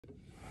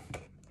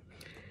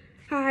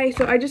Hi,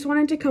 so I just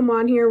wanted to come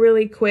on here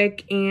really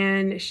quick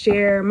and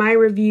share my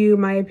review,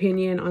 my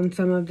opinion on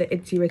some of the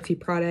Itsy Ritzy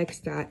products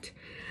that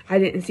I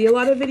didn't see a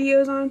lot of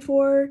videos on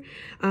for.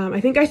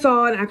 I think I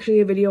saw actually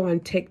a video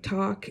on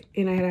TikTok,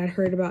 and I had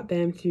heard about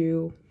them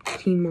through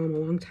Teen Mom a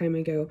long time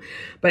ago.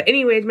 But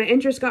anyways, my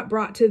interest got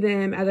brought to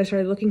them as I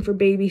started looking for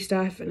baby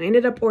stuff, and I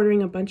ended up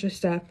ordering a bunch of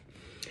stuff.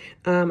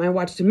 I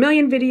watched a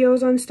million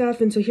videos on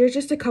stuff, and so here's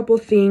just a couple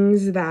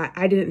things that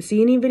I didn't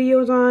see any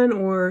videos on,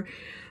 or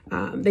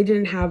they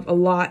didn't have a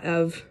lot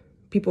of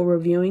people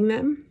reviewing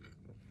them.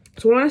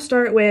 So I want to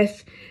start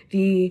with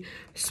the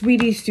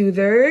Sweetie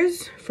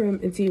Soothers from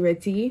Itsy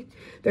Ritzy.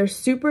 They're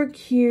super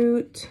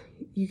cute.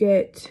 You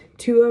get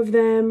 2 of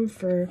them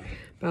for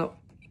about,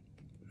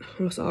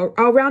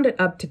 I'll round it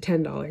up to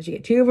 $10. You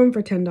get 2 of them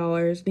for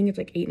 $10. I think it's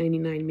like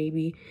 $8.99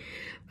 maybe.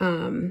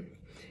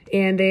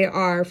 And they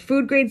are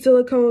food grade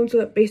silicone, so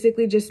that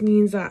basically just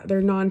means that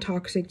they're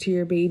non-toxic to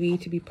your baby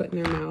to be put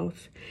in their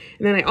mouth.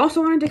 And then I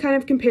also wanted to kind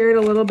of compare it a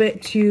little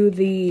bit to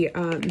the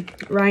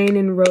Ryan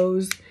and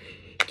Rose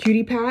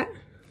Cutie Pat.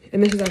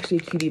 And this is actually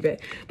a cutie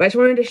bit. But I just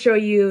wanted to show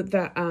you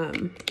the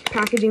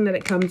packaging that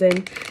it comes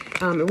in.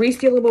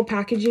 Resealable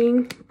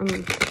packaging.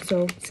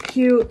 So it's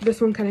cute.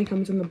 This one kind of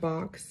comes in the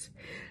box.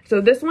 So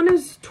this one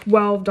is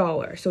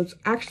 $12, so it's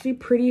actually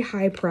pretty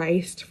high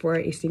priced for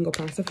a single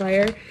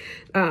pacifier.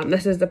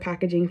 This is the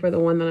packaging for the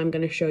one that I'm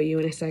going to show you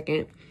in a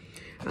second.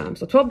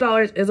 So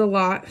 $12 is a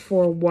lot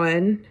for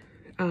one.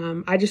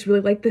 I just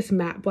really like this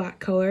matte black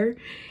color,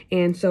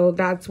 and so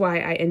that's why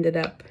I ended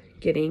up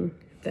getting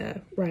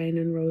the Ryan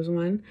and Rose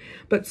one.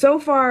 But so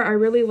far, I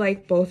really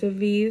like both of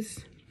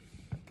these.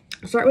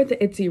 I'll start with the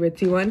Itsy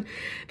Ritzy one.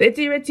 The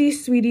Itsy Ritzy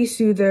Sweetie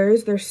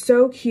Soothers. They're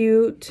so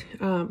cute.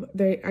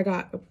 I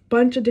got a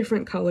bunch of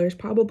different colors,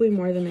 probably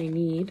more than I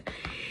need.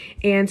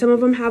 And some of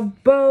them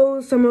have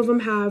bows. Some of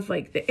them have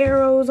like the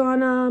arrows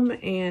on them.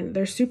 And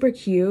they're super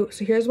cute.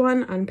 So here's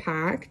one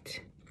unpacked.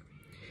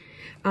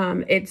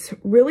 It's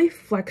really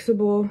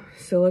flexible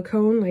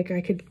silicone. Like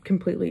I could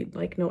completely,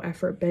 like no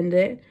effort, bend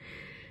it.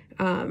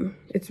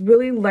 It's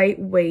really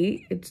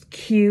lightweight. It's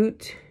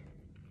cute.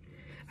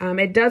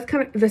 It does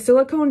kind of, the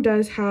silicone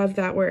does have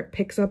that where it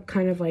picks up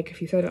kind of like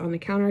if you set it on the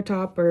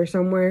countertop or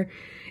somewhere,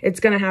 it's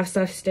going to have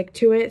stuff stick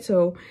to it.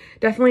 So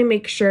definitely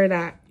make sure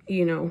that,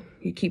 you know,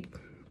 you keep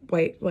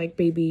like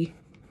baby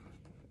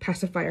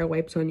pacifier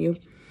wipes on you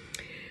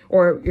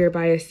or you're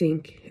by a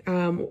sink.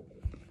 And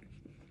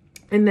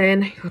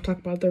then I'll talk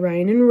about the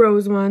Ryan and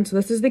Rose one. So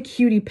this is the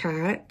Cutie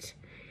Pat.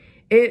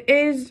 It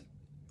is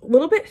a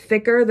little bit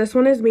thicker. This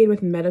one is made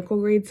with medical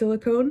grade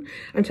silicone.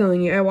 I'm telling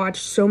you, I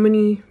watched so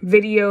many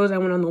videos. I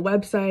went on the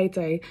websites.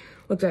 I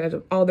looked at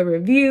all the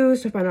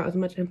reviews to find out as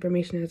much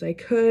information as I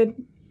could.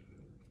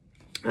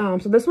 So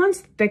this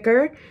one's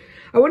thicker.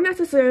 I wouldn't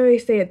necessarily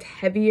say it's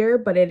heavier,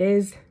 but it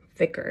is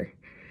thicker.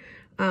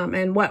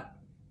 And what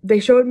they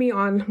showed me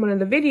on one of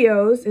the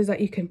videos is that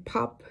you can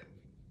pop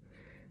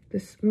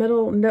this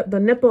the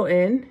nipple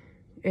in,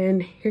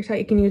 and here's how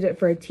you can use it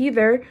for a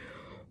teether.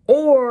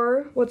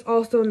 Or what's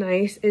also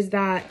nice is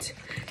that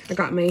I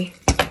got my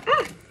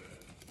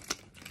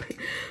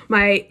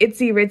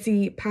Itsy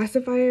Ritzy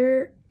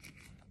pacifier,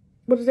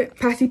 what is it,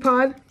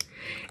 Pacipod,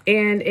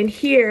 and in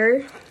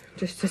here,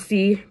 just to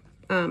see,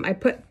 I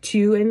put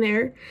 2 in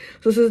there.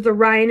 So this is the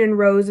Ryan and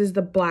Rose is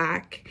the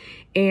black,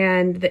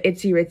 and the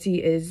Itsy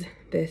Ritzy is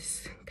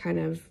this kind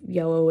of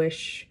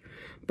yellowish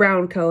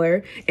brown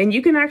color, and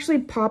you can actually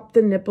pop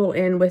the nipple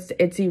in with the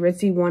Itsy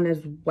Ritzy one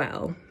as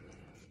well.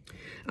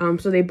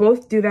 So they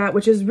both do that,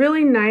 which is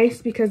really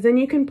nice because then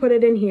you can put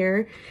it in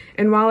here.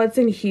 And while it's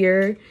in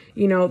here,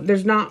 you know,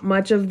 there's not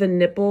much of the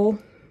nipple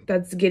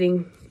that's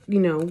getting, you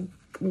know,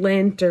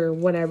 lint or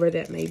whatever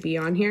that may be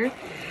on here.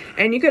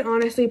 And you could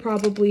honestly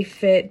probably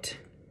fit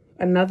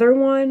another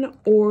one,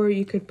 or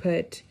you could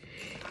put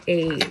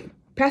a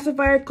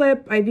pacifier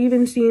clip. I've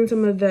even seen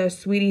some of the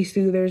Sweetie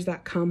Soothers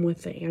that come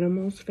with the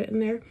animals fit in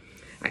there.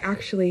 I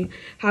actually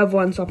have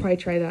one, so I'll probably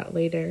try that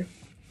later.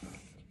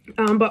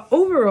 But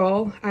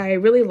overall, I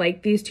really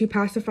like these 2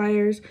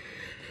 pacifiers.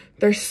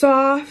 They're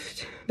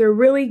soft. They're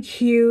really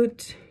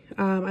cute.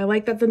 I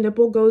like that the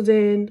nipple goes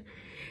in,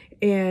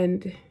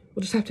 and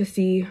we'll just have to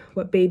see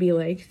what baby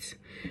likes.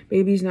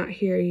 Baby's not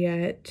here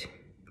yet.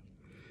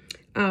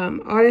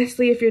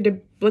 Honestly, if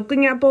you're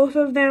looking at both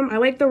of them, I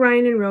like the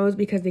Ryan and Rose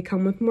because they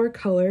come with more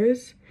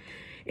colors.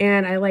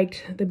 And I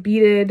liked the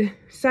beaded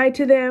side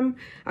to them.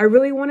 I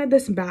really wanted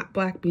this matte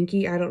black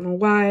binky. I don't know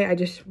why. I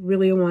just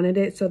really wanted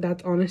it. So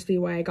that's honestly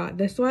why I got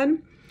this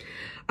one.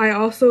 I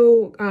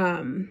also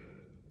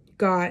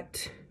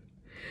got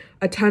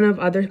a ton of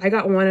others. I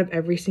got one of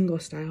every single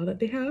style that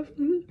they have.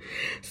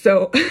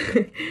 So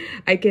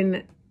I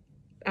can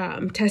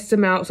test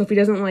them out. So if he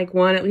doesn't like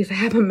one, at least I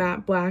have a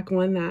matte black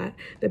one that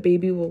the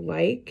baby will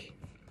like.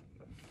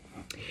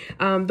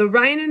 The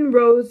Ryan and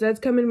Rose does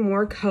come in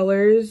more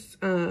colors.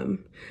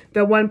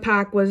 The one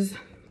pack was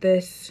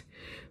this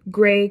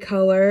gray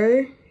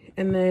color,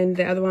 and then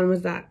the other one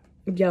was that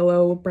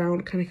yellow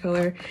brown kind of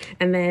color,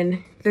 and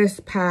then this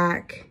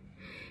pack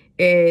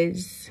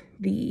is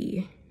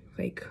the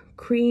like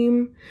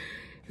cream.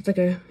 It's like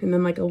and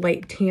then like a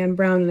light tan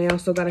brown, and I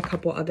also got a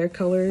couple other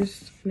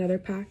colors in other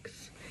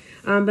packs.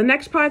 The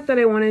next product that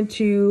I wanted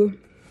to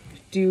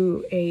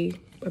do a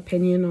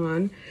opinion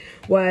on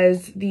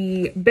was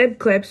the bib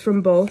clips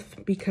from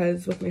both,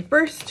 because with my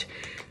first,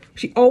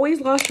 she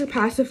always lost her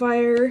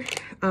pacifier.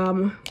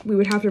 We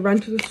would have to run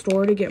to the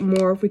store to get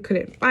more if we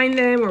couldn't find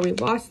them or we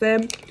lost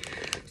them.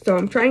 So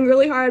I'm trying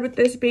really hard with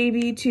this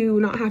baby to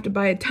not have to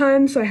buy a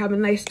ton, so I have a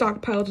nice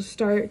stockpile to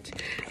start.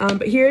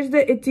 But here's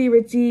the Itsy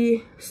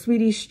Ritzy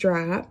Sweetie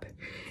strap.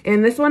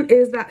 And this one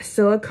is that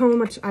silicone,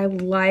 which I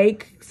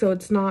like, so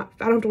it's not,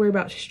 I don't have to worry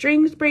about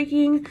strings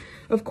breaking.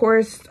 Of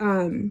course,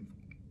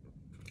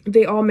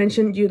 they all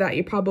mentioned that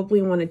you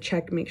probably want to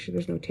check, make sure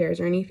there's no tears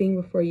or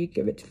anything before you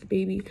give it to the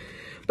baby.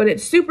 But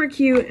it's super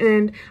cute,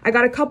 and I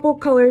got a couple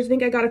colors. I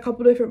think I got a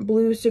couple different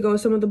blues to go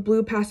with some of the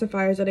blue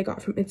pacifiers that I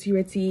got from Itsy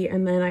Ritzy,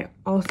 and then I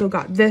also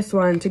got this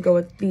one to go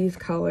with these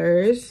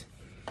colors.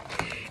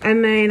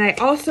 And then I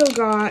also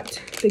got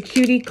the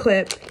cutie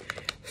clip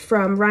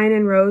from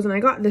Ryan & Rose, and I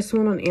got this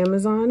one on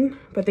Amazon.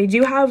 But they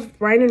do have,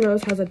 Ryan &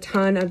 Rose has a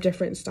ton of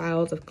different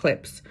styles of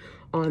clips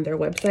on their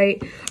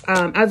website,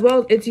 as well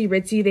as Itsy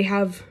Ritzy. They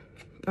have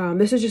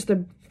this is just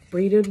a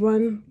braided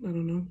one, I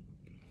don't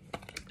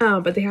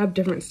know, but they have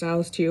different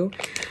styles too.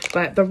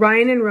 But the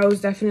Ryan &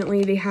 Rose,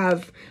 definitely, they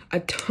have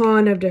a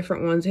ton of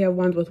different ones. They have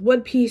ones with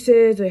wood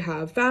pieces, they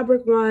have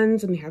fabric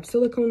ones, and they have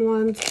silicone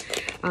ones.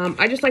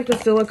 I just like the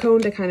silicone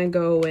to kind of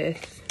go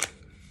with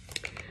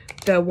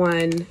the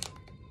one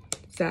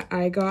that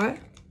I got.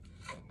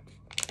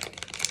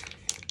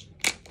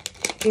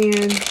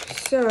 And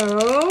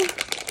so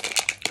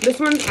this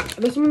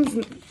one's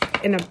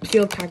in a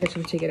sealed package.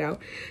 I'll take it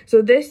out.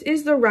 So this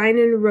is the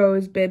Ryan &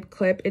 Rose bib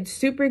clip. It's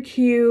super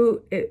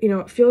cute.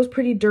 It feels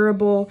pretty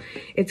durable.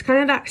 It's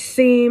kind of that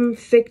same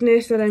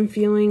thickness that I'm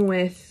feeling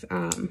with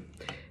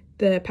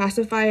the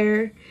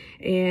pacifier,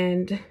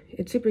 and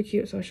it's super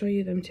cute. So I'll show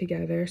you them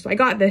together. So I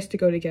got this to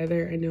go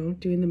together. I know,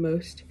 doing the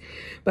most,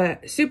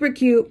 but super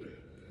cute.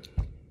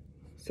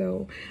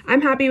 So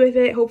I'm happy with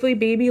it. Hopefully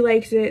baby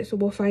likes it. So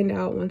we'll find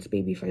out once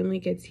baby finally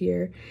gets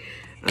here.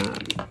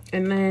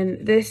 And then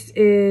this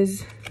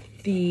is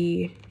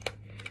the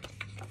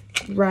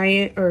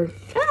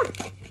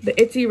the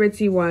Itsy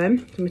Ritzy one.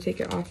 I'm gonna take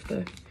it off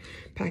the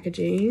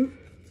packaging.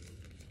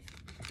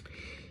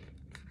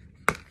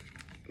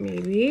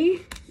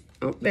 Maybe.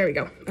 Oh, there we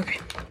go. Okay.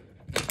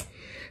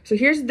 So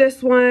here's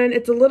this one.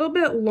 It's a little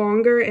bit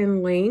longer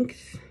in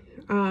length.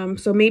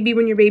 So maybe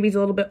when your baby's a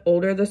little bit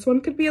older, this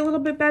one could be a little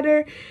bit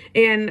better.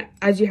 And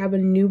as you have a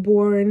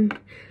newborn,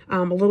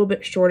 a little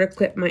bit shorter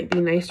clip might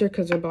be nicer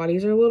because their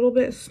bodies are a little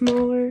bit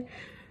smaller.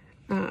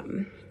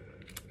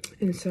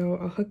 And so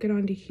I'll hook it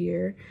onto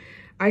here.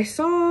 I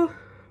saw,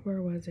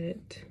 where was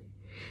it?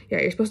 Yeah,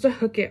 you're supposed to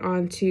hook it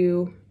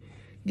onto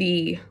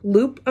the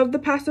loop of the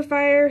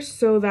pacifier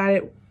so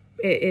that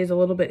it is a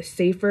little bit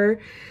safer,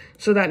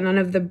 so that none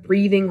of the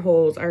breathing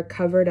holes are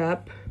covered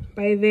up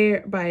by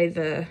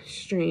the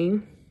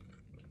string.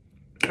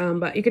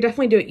 But you could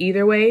definitely do it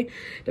either way.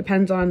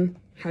 Depends on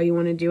how you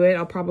want to do it.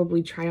 I'll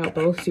probably try out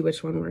both, see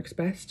which one works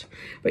best.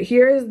 But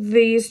here's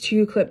these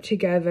two clipped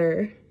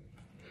together.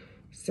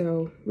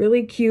 So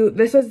really cute.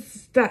 This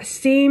is that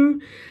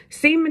same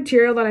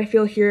material that I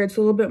feel here. It's a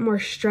little bit more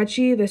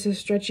stretchy. This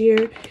is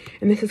stretchier,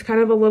 and this is kind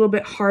of a little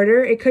bit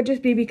harder. It could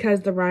just be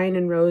because the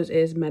Ryan & Rose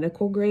is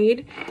medical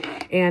grade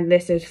and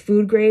this is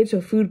food grade. So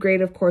food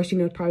grade, of course,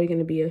 is probably going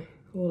to be a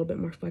little bit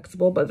more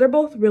flexible, but they're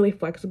both really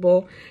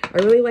flexible. I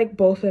really like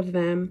both of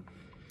them.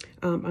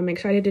 I'm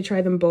excited to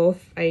try them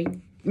both.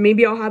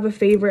 Maybe I'll have a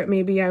favorite,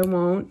 maybe I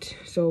won't.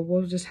 So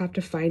we'll just have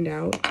to find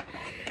out.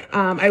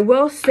 I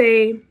will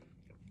say,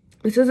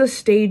 this is a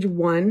stage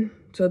 1,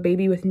 so a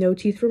baby with no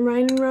teeth from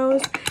Ryan &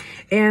 Rose,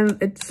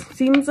 and it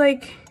seems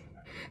like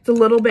it's a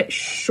little bit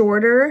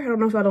shorter. I don't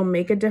know if that'll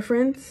make a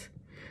difference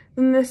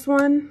than this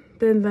one.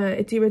 Then the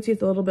Itsy Ritzy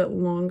is a little bit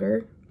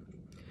longer,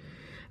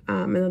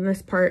 and then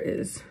this part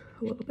is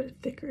a little bit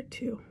thicker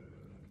too.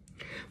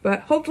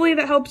 But hopefully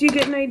that helps you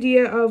get an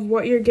idea of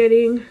what you're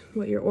getting,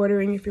 what you're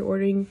ordering. If you're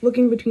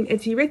looking between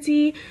Itsy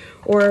Ritzy,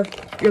 or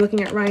if you're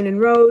looking at Ryan &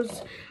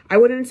 Rose. I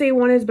wouldn't say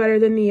one is better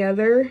than the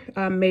other.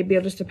 Maybe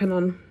it'll just depend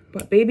on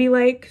what baby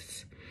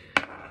likes.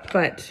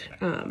 But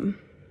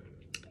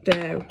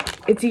the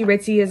Itsy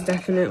Ritzy is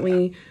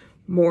definitely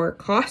more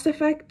cost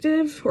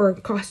effective or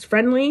cost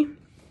friendly.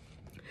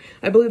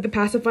 I believe the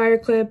pacifier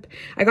clip,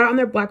 I got it on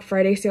their Black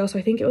Friday sale, so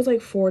I think it was like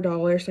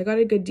 $4. So I got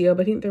a good deal,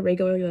 but I think they're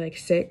regularly like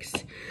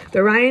 $6.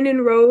 The Ryan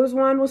 & Rose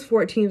one was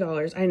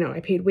 $14. I know, I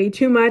paid way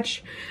too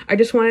much. I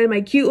just wanted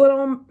my cute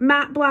little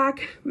matte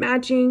black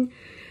matching.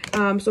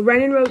 So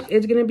Ryan & Rose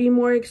is going to be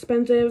more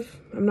expensive.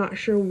 I'm not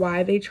sure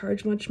why they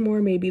charge much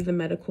more. Maybe the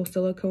medical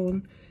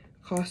silicone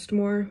cost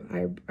more.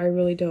 I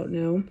really don't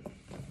know.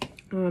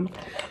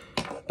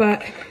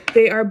 But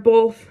they are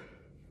both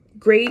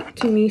great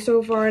to me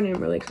so far, and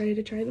I'm really excited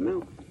to try them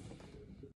out.